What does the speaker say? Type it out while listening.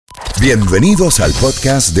Bienvenidos al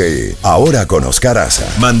podcast de Ahora con Oscar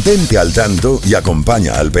Haza. Mantente al tanto y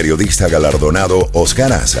acompaña al periodista galardonado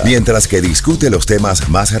Oscar Haza mientras que discute los temas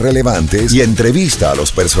más relevantes y entrevista a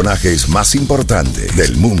los personajes más importantes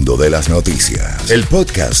del mundo de las noticias. El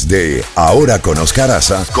podcast de Ahora con Oscar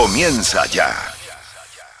Haza comienza ya.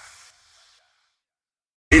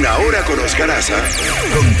 En Ahora con Oscar Haza,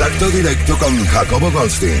 contacto directo con Jacobo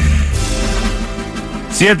Goldstein.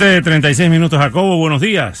 7:36 Jacobo, buenos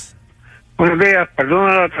días. Buenos días,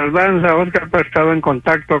 perdona la tardanza, Oscar, pero he estado en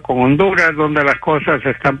contacto con Honduras, donde las cosas se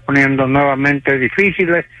están poniendo nuevamente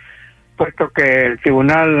difíciles, puesto que el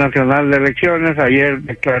Tribunal Nacional de Elecciones ayer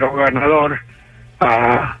declaró ganador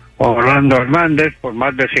a Orlando Hernández por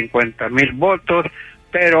más de 50,000 votos,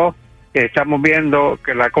 pero estamos viendo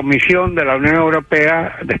que la Comisión de la Unión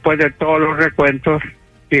Europea, después de todos los recuentos,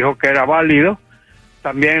 dijo que era válido.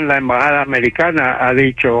 También la Embajada Americana ha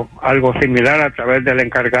dicho algo similar a través de la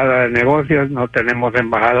encargada de negocios. No tenemos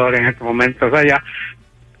embajador en estos momentos allá.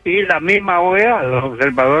 Y la misma OEA, los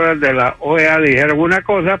observadores de la OEA dijeron una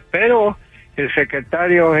cosa, pero el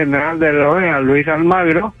secretario general de la OEA, Luis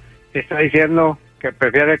Almagro, está diciendo que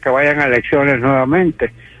prefiere que vayan a elecciones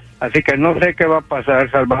nuevamente. Así que no sé qué va a pasar.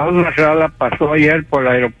 Salvador Nasralla pasó ayer por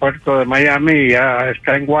el aeropuerto de Miami y ya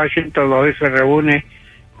está en Washington, hoy se reúne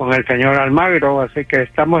con el señor Almagro, así que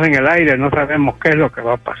estamos en el aire, no sabemos qué es lo que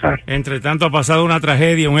va a pasar. Entre tanto ha pasado una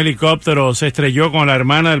tragedia, un helicóptero se estrelló con la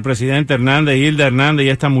hermana del presidente Hernández, Hilda Hernández, y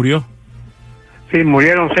esta murió. Sí,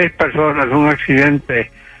 murieron 6 personas, un accidente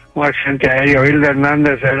aéreo. Hilda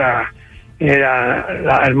Hernández era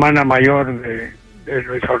la hermana mayor de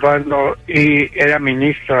Luis Orlando y era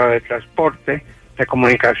ministra de Transporte, de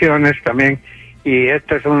Comunicaciones también, y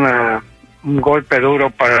este es un golpe duro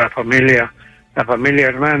para la familia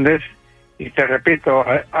Hernández. Y te repito,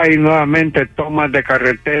 hay nuevamente tomas de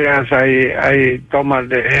carreteras, hay tomas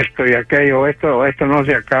de esto y aquello. Esto no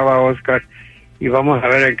se acaba, Oscar, y vamos a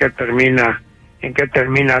ver en qué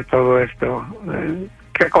termina todo esto.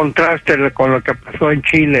 Qué contraste con lo que pasó en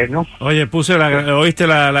Chile, ¿no? Oye, oíste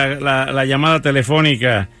la llamada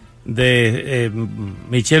telefónica de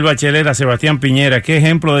Michelle Bachelet a Sebastián Piñera. Qué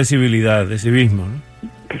ejemplo de civilidad, de civismo, ¿no?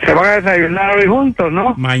 Se van a desayunar hoy juntos,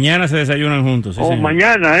 ¿no? Mañana se desayunan juntos. Sí,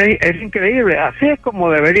 mañana, es increíble. Así es como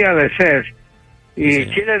debería de ser. Y sí.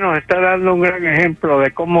 Chile nos está dando un gran ejemplo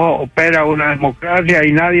de cómo opera una democracia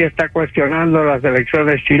y nadie está cuestionando las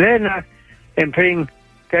elecciones chilenas. En fin,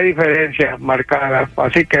 qué diferencia marcada.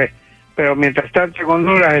 Así que, pero mientras tanto en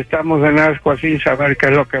Honduras estamos en ascuas sin saber qué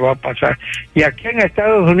es lo que va a pasar. Y aquí en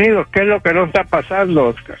Estados Unidos, ¿qué es lo que no está pasando,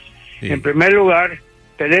 Oscar? Sí. En primer lugar,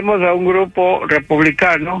 tenemos a un grupo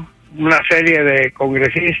republicano, una serie de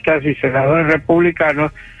congresistas y senadores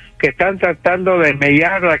republicanos que están tratando de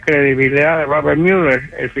mellar la credibilidad de Robert Mueller,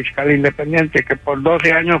 el fiscal independiente que por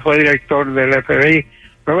 12 años fue director del FBI.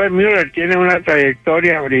 Robert Mueller tiene una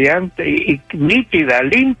trayectoria brillante y nítida,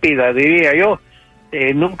 límpida, diría yo.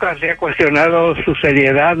 Nunca se ha cuestionado su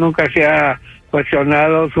seriedad, nunca se ha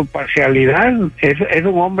cuestionado su parcialidad. Es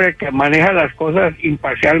un hombre que maneja las cosas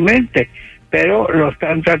imparcialmente, pero lo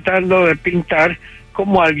están tratando de pintar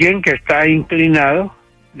como alguien que está inclinado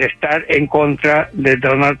de estar en contra de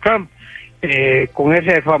Donald Trump, con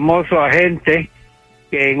ese famoso agente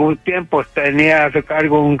que en un tiempo tenía a su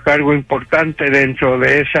cargo un cargo importante dentro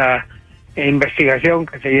de esa investigación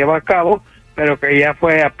que se lleva a cabo, pero que ya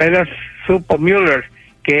fue, apenas supo Mueller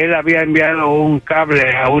que él había enviado un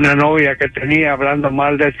cable a una novia que tenía hablando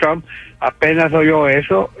mal de Trump, apenas oyó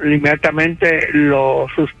eso, inmediatamente lo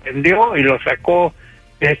suspendió y lo sacó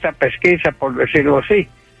de esta pesquisa, por decirlo así.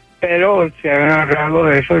 Pero se han agarrado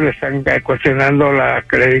de eso y le están cuestionando la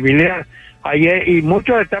credibilidad. Ayer, y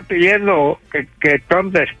muchos están pidiendo que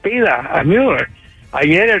Trump despida a Mueller.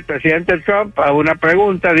 Ayer el presidente Trump, a una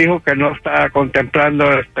pregunta, dijo que no está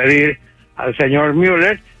contemplando despedir al señor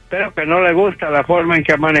Mueller, pero que no le gusta la forma en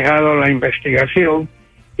que ha manejado la investigación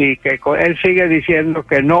y que él sigue diciendo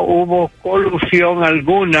que no hubo colusión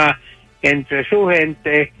alguna entre su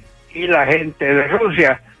gente y la gente de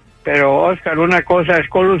Rusia. Pero, Oscar, una cosa es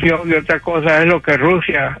colusión y otra cosa es lo que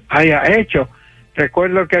Rusia haya hecho.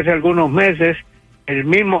 Recuerdo que hace algunos meses el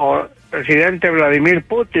mismo presidente Vladimir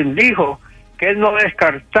Putin dijo que él no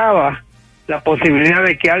descartaba la posibilidad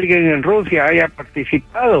de que alguien en Rusia haya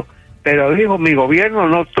participado, pero dijo, mi gobierno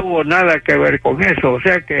no tuvo nada que ver con eso. O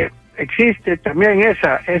sea que existe también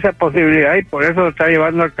esa posibilidad y por eso está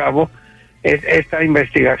llevando a cabo esta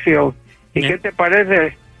investigación. ¿Y qué te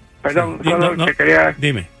parece? Perdón, sí, solo te quería...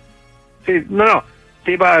 Dime. Sí,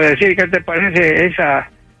 te iba a decir, ¿qué te parece esa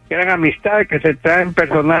gran amistad que se traen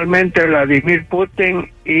personalmente Vladimir Putin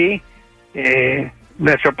y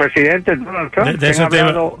nuestro presidente Donald Trump. De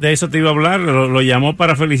eso te iba a hablar, lo llamó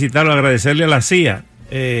para felicitarlo, agradecerle a la CIA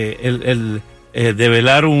el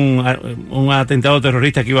develar un atentado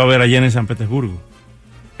terrorista que iba a haber allá en San Petersburgo.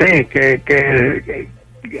 Sí, que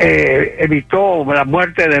evitó la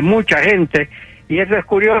muerte de mucha gente, y eso es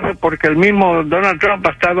curioso porque el mismo Donald Trump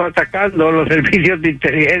ha estado atacando los servicios de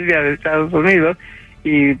inteligencia de Estados Unidos,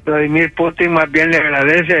 y Vladimir Putin más bien le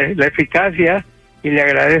agradece la eficacia y le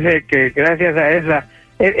agradece que gracias a esa...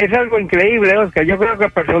 Es algo increíble, Oscar. Yo creo que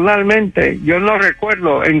personalmente, yo no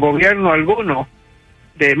recuerdo en gobierno alguno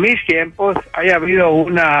de mis tiempos haya habido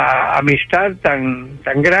una amistad tan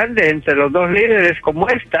grande entre los dos líderes como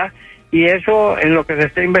esta, y eso en lo que se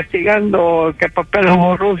está investigando, qué papel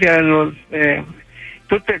jugó Rusia en los...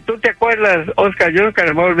 ¿Tú te acuerdas, Oscar? Yo nunca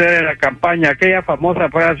me voy a olvidar de la campaña, aquella famosa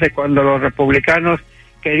frase cuando los republicanos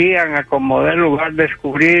querían a como de lugar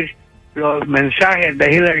descubrir los mensajes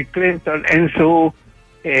de Hillary Clinton en su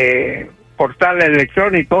portal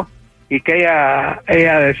electrónico, y que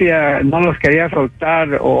ella decía no los quería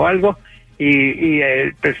soltar o algo, y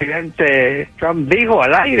el presidente Trump dijo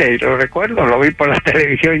al aire, y lo recuerdo, lo vi por la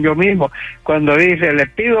televisión yo mismo, cuando dice: le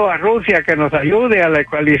pido a Rusia que nos ayude a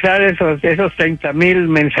ecualizar esos 30,000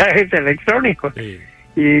 mensajes electrónicos. Sí.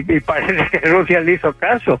 Y parece que Rusia le hizo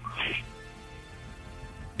caso.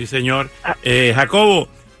 Sí, señor. Jacobo,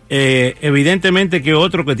 evidentemente que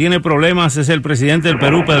otro que tiene problemas es el presidente del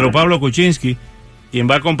Perú, Pedro Pablo Kuczynski, quien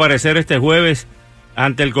va a comparecer este jueves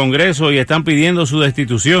ante el Congreso, y están pidiendo su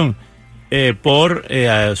destitución por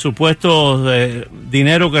supuestos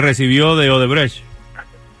dinero que recibió de Odebrecht.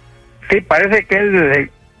 Sí, parece que él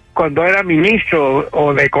cuando era ministro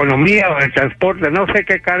o de Economía o de Transporte, no sé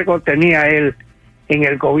qué cargo tenía él en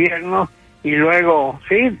el gobierno, y luego,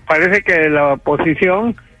 sí, parece que la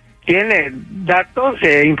oposición tiene datos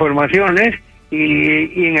e informaciones,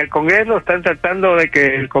 y en el Congreso están tratando de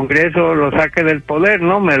que el Congreso lo saque del poder,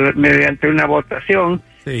 ¿no? Mediante una votación.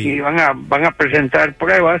 Sí. Y van a presentar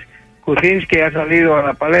pruebas. Kuczynski ha salido a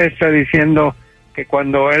la palestra diciendo que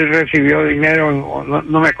cuando él recibió dinero,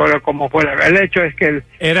 no me acuerdo cómo fue, el hecho es que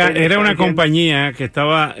era una compañía que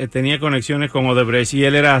tenía conexiones con Odebrecht, y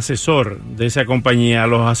él era asesor de esa compañía,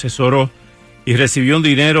 los asesoró y recibió un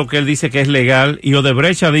dinero que él dice que es legal, y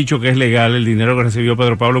Odebrecht ha dicho que es legal el dinero que recibió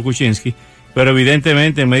Pedro Pablo Kuczynski, pero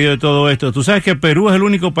evidentemente en medio de todo esto, tú sabes que Perú es el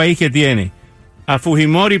único país que tiene a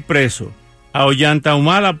Fujimori preso, a Ollanta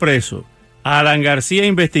Humala preso, a Alan García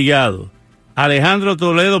investigado, a Alejandro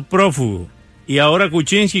Toledo prófugo, y ahora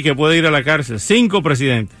Kuczynski que puede ir a la cárcel. 5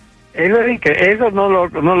 presidentes. Eso no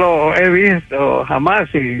lo he visto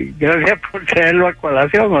jamás, y gracias por traerlo a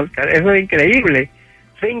colación, Oscar. Eso es increíble.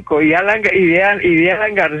 5, y de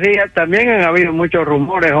Alan García también han habido muchos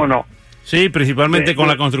rumores, ¿o no? Sí, principalmente con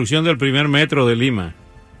la construcción del primer metro de Lima.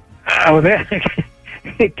 O sea,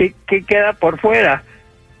 ¿qué queda por fuera?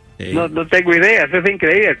 Sí. No tengo idea, eso es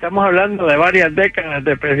increíble. Estamos hablando de varias décadas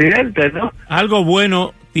de presidentes, ¿no? Algo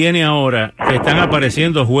bueno tiene ahora que están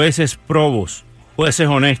apareciendo jueces probos, jueces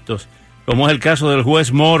honestos, como es el caso del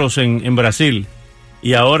juez Moros en Brasil,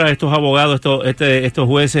 y ahora estos abogados, estos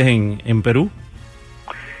jueces en Perú.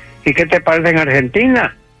 ¿Y qué te parece en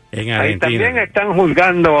Argentina? En Argentina. Ahí también están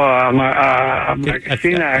juzgando a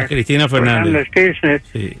Cristina Fernández. Kirchner,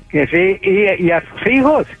 sí. Que sí, y a sus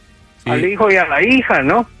hijos, sí. Al hijo y a la hija,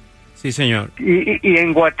 ¿no? Sí, señor. Y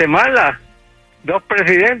en Guatemala, 2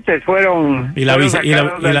 presidentes fueron y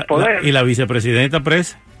la vicepresidenta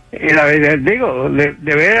presa. Digo,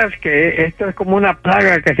 de veras que esto es como una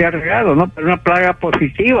plaga que se ha regado, ¿no? Pero una plaga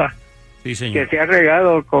positiva. Sí, señor. Que se ha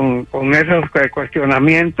regado con esos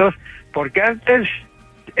cuestionamientos, porque antes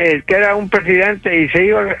el que era un presidente y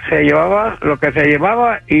se llevaba lo que se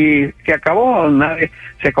llevaba y se acabó, nadie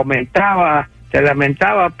se comentaba, se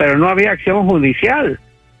lamentaba, pero no había acción judicial.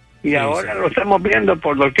 Y sí, ahora sí. Lo estamos viendo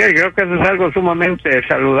por doquier. Creo que eso es algo sumamente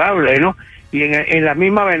saludable, ¿no? Y en la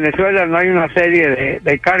misma Venezuela no hay una serie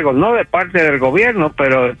de cargos, no de parte del gobierno,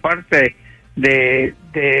 pero de parte de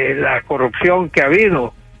la corrupción que ha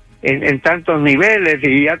habido en tantos niveles,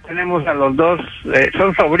 y ya tenemos a los 2,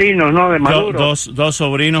 son sobrinos, ¿no?, de Maduro. Dos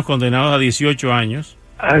sobrinos condenados a 18 años.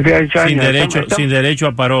 A 18 años. Sin derecho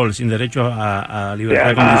a parol, sin derecho a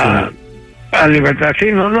libertad condicional. A libertad,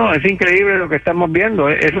 sí, no, es increíble lo que estamos viendo,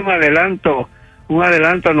 es un adelanto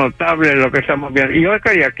notable lo que estamos viendo. Y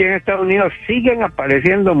aquí en Estados Unidos siguen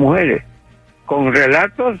apareciendo mujeres con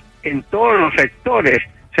relatos en todos los sectores,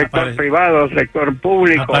 sector privado, sector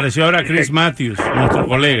público. Apareció ahora Chris Matthews, nuestro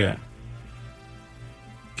colega.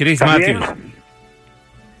 Chris Matthews.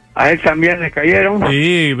 A él también le cayeron.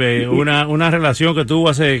 Sí, una relación que tuvo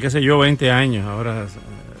hace, 20 años, ahora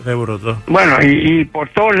rebrotó. Bueno, y por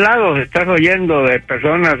todos lados estás oyendo de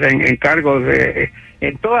personas en cargos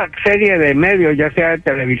en toda serie de medios, ya sea de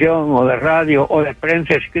televisión o de radio o de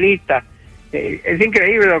prensa escrita. Es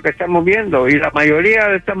increíble lo que estamos viendo, y la mayoría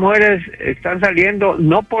de estas mujeres están saliendo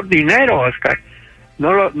no por dinero, Oscar.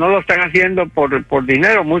 No lo están haciendo por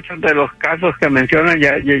dinero. Muchos de los casos que mencionan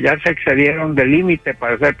ya se excedieron del límite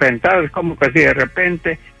para ser presentados. Es como que si de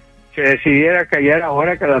repente se decidiera que ya era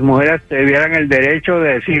hora que las mujeres tuvieran el derecho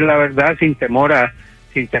de decir la verdad sin temor a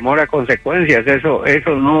consecuencias. Eso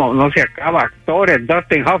no se acaba. Actores,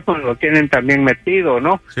 Dustin Hoffman lo tienen también metido,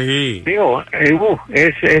 ¿no? Sí. Digo,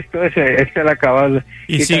 esto es el acabado.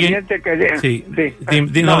 Y siguen,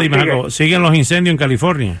 dime algo. Siguen los incendios en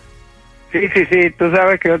California. Sí, tú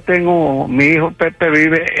sabes que yo tengo, mi hijo Pepe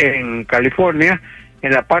vive en California,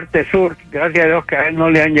 en la parte sur. Gracias a Dios que a él no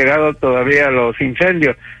le han llegado todavía los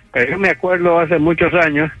incendios, pero yo me acuerdo hace muchos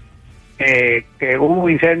años que hubo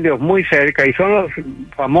incendios muy cerca, y son los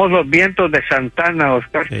famosos vientos de Santana,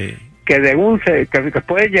 Oscar, que que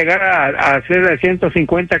puede llegar a ser de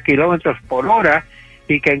 150 kilómetros por hora,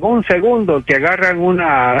 y que en un segundo te agarran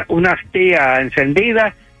una astilla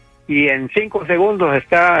encendida, y en 5 segundos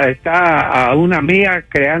está a una milla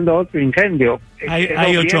creando otro incendio. Hay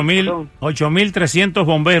 8.300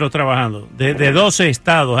 bomberos trabajando. De 12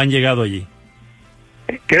 estados han llegado allí.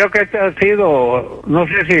 Creo que este ha sido, no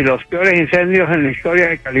sé si los peores incendios en la historia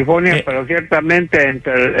de California, pero ciertamente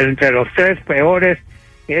entre los 3 peores,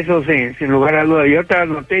 eso sin lugar a dudas. Y otra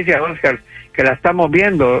noticia, Oscar, que la estamos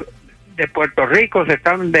viendo, de Puerto Rico se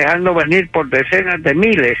están dejando venir por decenas de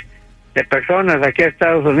miles de personas aquí a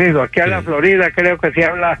Estados Unidos. Aquí a la Florida creo que se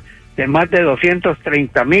habla de más de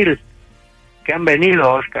 230,000 que han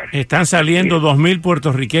venido, Oscar. Están saliendo 2,000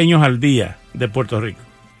 puertorriqueños al día de Puerto Rico.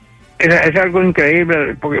 Es algo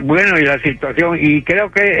increíble, porque bueno, y la situación, y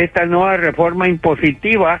creo que esta nueva reforma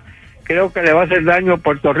impositiva creo que le va a hacer daño a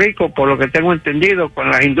Puerto Rico, por lo que tengo entendido, con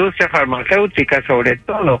las industrias farmacéuticas sobre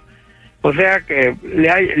todo. O sea que le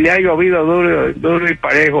ha llovido duro y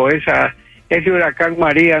parejo. Ese huracán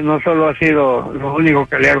María no solo ha sido lo único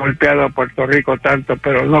que le ha golpeado a Puerto Rico tanto,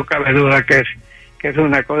 pero no cabe duda que es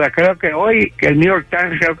una cosa. Creo que hoy, que el New York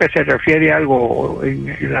Times creo que se refiere a algo,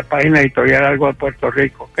 en la página editorial, algo a Puerto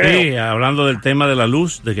Rico. Creo. Sí, hablando del tema de la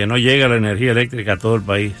luz, de que no llega la energía eléctrica a todo el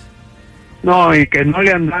país. No, y que no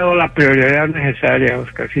le han dado la prioridad necesaria,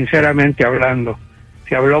 Oscar, sinceramente hablando.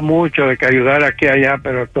 Se habló mucho de que ayudar aquí y allá,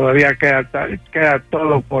 pero todavía queda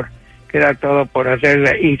todo por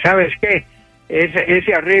hacerle. Y ¿sabes qué?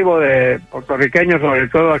 Ese arribo de puertorriqueños, sobre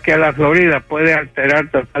todo aquí a la Florida, puede alterar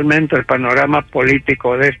totalmente el panorama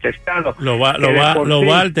político de este estado. Lo va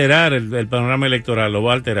a alterar el panorama electoral, lo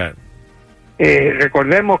va a alterar.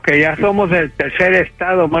 Recordemos que ya somos el tercer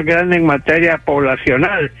estado más grande en materia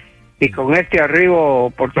poblacional, y con este arribo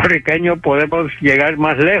puertorriqueño podemos llegar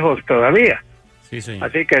más lejos todavía. Sí, señor.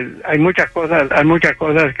 Así que hay muchas cosas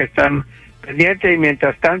que están pendientes. Y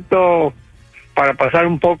mientras tanto, para pasar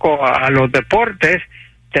un poco a los deportes,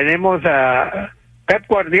 tenemos a Pep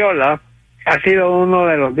Guardiola. Ha sido uno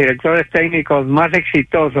de los directores técnicos más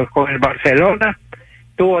exitosos con el Barcelona.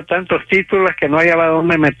 Tuvo tantos títulos que no hallaba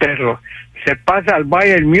dónde meterlo. Se pasa al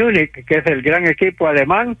Bayern Múnich, que es el gran equipo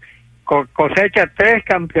alemán, cosecha 3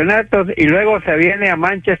 campeonatos, y luego se viene a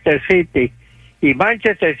Manchester City. Y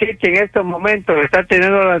Manchester City en estos momentos está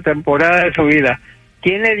teniendo la temporada de su vida.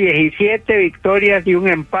 Tiene 17 victorias y un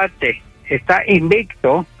empate. Está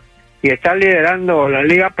invicto y está liderando la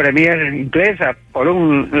Liga Premier inglesa por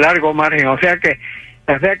un largo margen. O sea que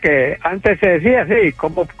antes se decía, sí,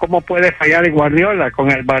 ¿cómo puede fallar el Guardiola con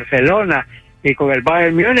el Barcelona y con el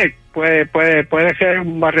Bayern Múnich? Puede ser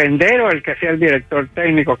un barrendero el que sea el director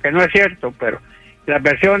técnico, que no es cierto, pero las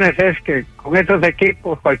versiones es que con estos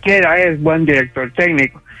equipos cualquiera es buen director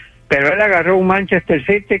técnico. Pero él agarró un Manchester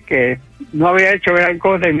City que no había hecho gran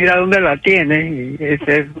cosa, y mira dónde la tiene, y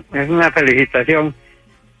es una felicitación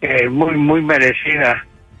muy merecida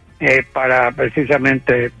para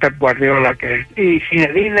precisamente Pep Guardiola. Y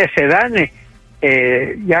Zinedine Zidane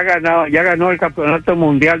ya ganó el campeonato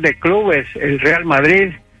mundial de clubes, el Real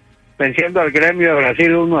Madrid, venciendo al Gremio de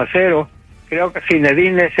Brasil 1-0. Creo que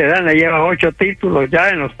Zinedine Zidane lleva 8 títulos ya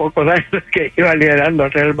en los pocos años que iba liderando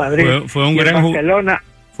al Real Madrid. Fue un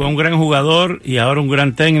gran jugador y ahora un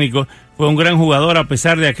gran técnico. Fue un gran jugador a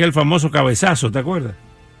pesar de aquel famoso cabezazo, ¿te acuerdas?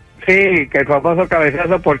 Sí, que el famoso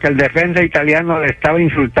cabezazo, porque el defensa italiano le estaba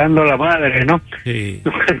insultando la madre, ¿no? Sí.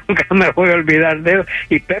 Nunca me voy a olvidar de eso.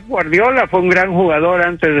 Y Pep Guardiola fue un gran jugador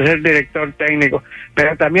antes de ser director técnico.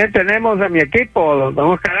 Pero también tenemos a mi equipo,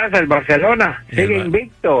 don Oscar Haza, el Barcelona, sigue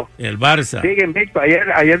invicto. El Barça. Sigue invicto.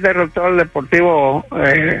 Ayer derrotó al Deportivo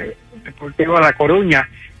La Coruña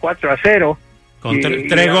 4-0. Con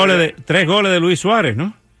tres goles de Luis Suárez,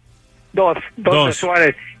 ¿no? Dos de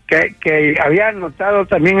Suárez, que había anotado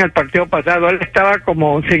también el partido pasado. Él estaba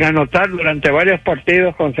como sin anotar durante varios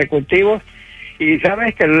partidos consecutivos. Y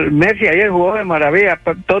sabes que el Messi ayer jugó de maravilla.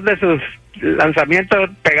 Todos de sus lanzamientos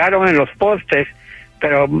pegaron en los postes.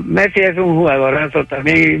 Pero Messi es un jugadorazo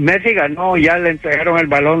también. Y Messi ganó, ya le entregaron el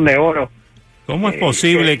Balón de Oro. ¿Cómo es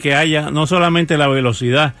posible que haya no solamente la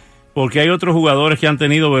velocidad, porque hay otros jugadores que han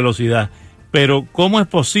tenido velocidad, pero cómo es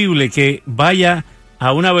posible que vaya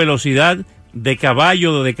a una velocidad de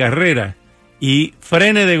caballo de carrera y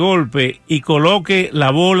frene de golpe y coloque la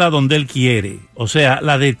bola donde él quiere? O sea,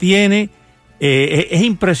 la detiene. Es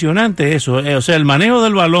impresionante eso. O sea, el manejo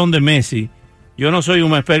del balón de Messi. Yo no soy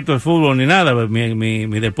un experto de fútbol ni nada.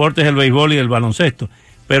 Mi deporte es el béisbol y el baloncesto.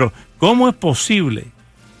 Pero, ¿cómo es posible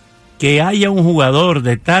que haya un jugador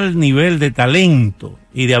de tal nivel de talento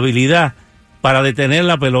y de habilidad para detener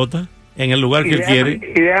la pelota en el lugar que él quiere?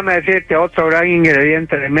 Y déjame decirte otro gran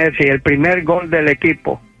ingrediente de Messi, el primer gol del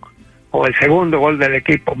equipo, o el segundo gol del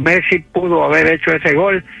equipo. Messi pudo haber hecho ese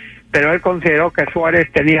gol, pero él consideró que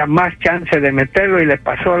Suárez tenía más chance de meterlo y le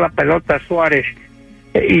pasó la pelota a Suárez.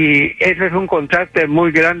 Y eso es un contraste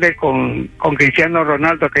muy grande con Cristiano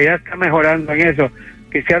Ronaldo, que ya está mejorando en eso.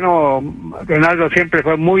 Cristiano Ronaldo siempre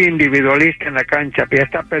fue muy individualista en la cancha, pero ya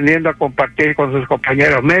está aprendiendo a compartir con sus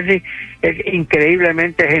compañeros. Messi es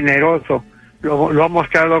increíblemente generoso, lo ha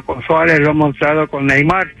mostrado con Suárez, lo ha mostrado con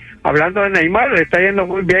Neymar. Hablando de Neymar, le está yendo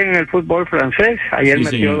muy bien en el fútbol francés, ayer sí,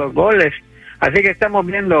 metió 2 goles, así que estamos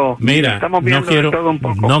viendo todo un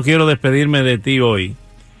poco. No quiero despedirme de ti hoy,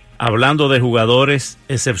 hablando de jugadores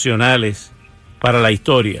excepcionales para la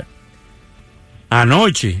historia.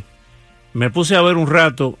 Anoche me puse a ver un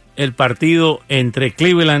rato el partido entre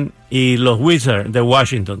Cleveland y los Wizards de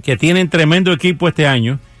Washington, que tienen tremendo equipo este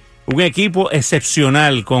año, un equipo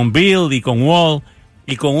excepcional con Bill y con Wall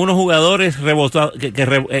y con unos jugadores rebotados, que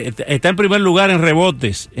está en primer lugar en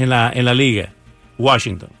rebotes en la liga,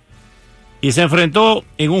 Washington. Y se enfrentó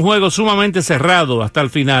en un juego sumamente cerrado hasta el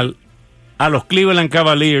final a los Cleveland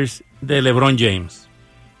Cavaliers de LeBron James.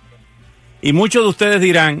 Y muchos de ustedes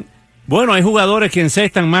dirán, bueno, hay jugadores que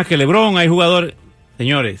encestan más que LeBron, hay jugadores...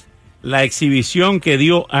 Señores, la exhibición que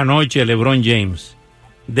dio anoche LeBron James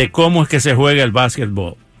de cómo es que se juega el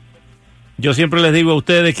básquetbol. Yo siempre les digo a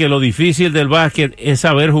ustedes que lo difícil del básquet es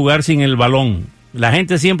saber jugar sin el balón. La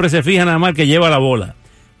gente siempre se fija nada más que lleva la bola,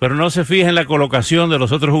 pero no se fija en la colocación de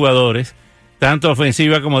los otros jugadores, tanto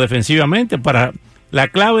ofensiva como defensivamente. La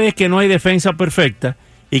clave es que no hay defensa perfecta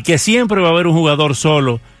y que siempre va a haber un jugador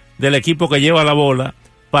solo del equipo que lleva la bola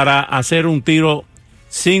para hacer un tiro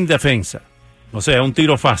sin defensa, o sea, un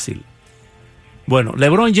tiro fácil. Bueno,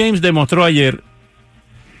 LeBron James demostró ayer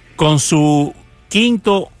con su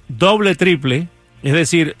quinto doble triple, es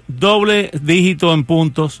decir, doble dígito en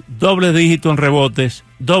puntos, doble dígito en rebotes,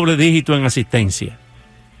 doble dígito en asistencia,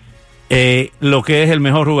 lo que es el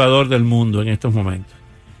mejor jugador del mundo en estos momentos.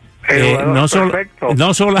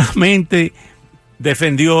 No solamente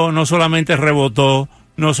defendió, no solamente rebotó,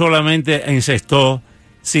 no solamente encestó,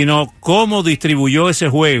 sino cómo distribuyó ese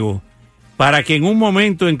juego para que en un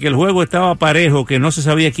momento en que el juego estaba parejo, que no se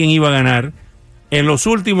sabía quién iba a ganar, en los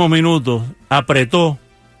últimos minutos apretó,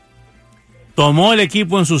 tomó el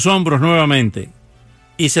equipo en sus hombros nuevamente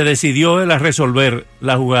y se decidió él a resolver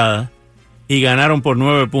la jugada y ganaron por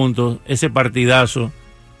 9 puntos ese partidazo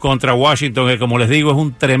contra Washington, que como les digo es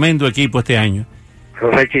un tremendo equipo este año.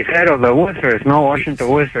 Los hechiceros, los Wizards, no Washington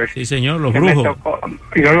Wizards. Sí, señor, los brujos.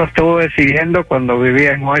 Yo lo estuve siguiendo cuando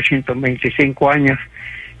vivía en Washington, 25 años.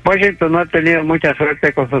 Washington no ha tenido mucha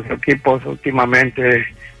suerte con sus equipos últimamente,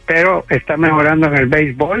 pero está mejorando en el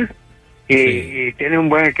béisbol y tiene un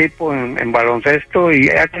buen equipo en baloncesto y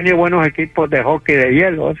ha tenido buenos equipos de hockey de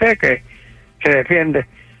hielo, o sea que se defiende.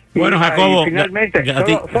 Bueno, Jacobo, finalmente,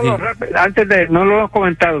 antes de, no lo hemos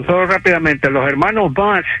comentado, solo rápidamente, los hermanos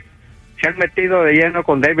Bonds se han metido de lleno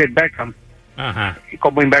con David Beckham. Ajá. Y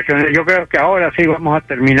como inversiones, yo creo que ahora sí vamos a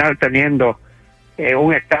terminar teniendo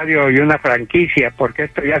un estadio y una franquicia, porque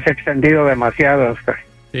esto ya se ha extendido demasiado, Oscar.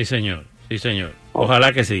 Sí, señor.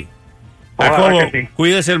 Ojalá que sí. Jacobo,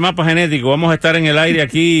 cuídese el mapa genético. Vamos a estar en el aire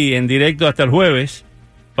aquí en directo hasta el jueves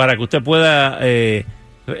para que usted pueda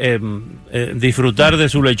disfrutar de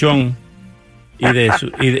su lechón y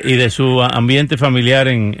de su ambiente familiar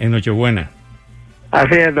en Nochebuena.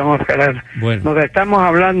 Así es, don Oscar. Bueno. Nos estamos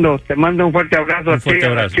hablando. Te mando un fuerte abrazo a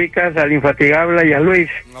las chicas, al Infatigable y a Luis.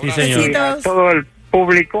 Sí, señor. Y a todo el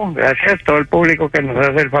público, gracias a todo el público que nos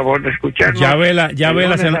hace el favor de escucharnos. Ya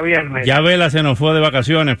Vela se nos fue de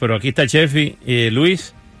vacaciones, pero aquí está Chefi y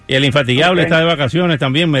Luis Y el infatigable está de vacaciones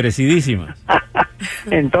también, merecidísimas.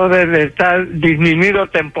 Entonces está disminuido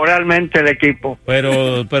temporalmente el equipo.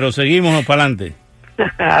 Pero seguimos para adelante.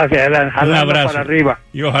 Hacia adelante, Un abrazo. para arriba.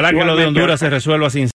 Y ojalá que lo de Honduras se resuelva sin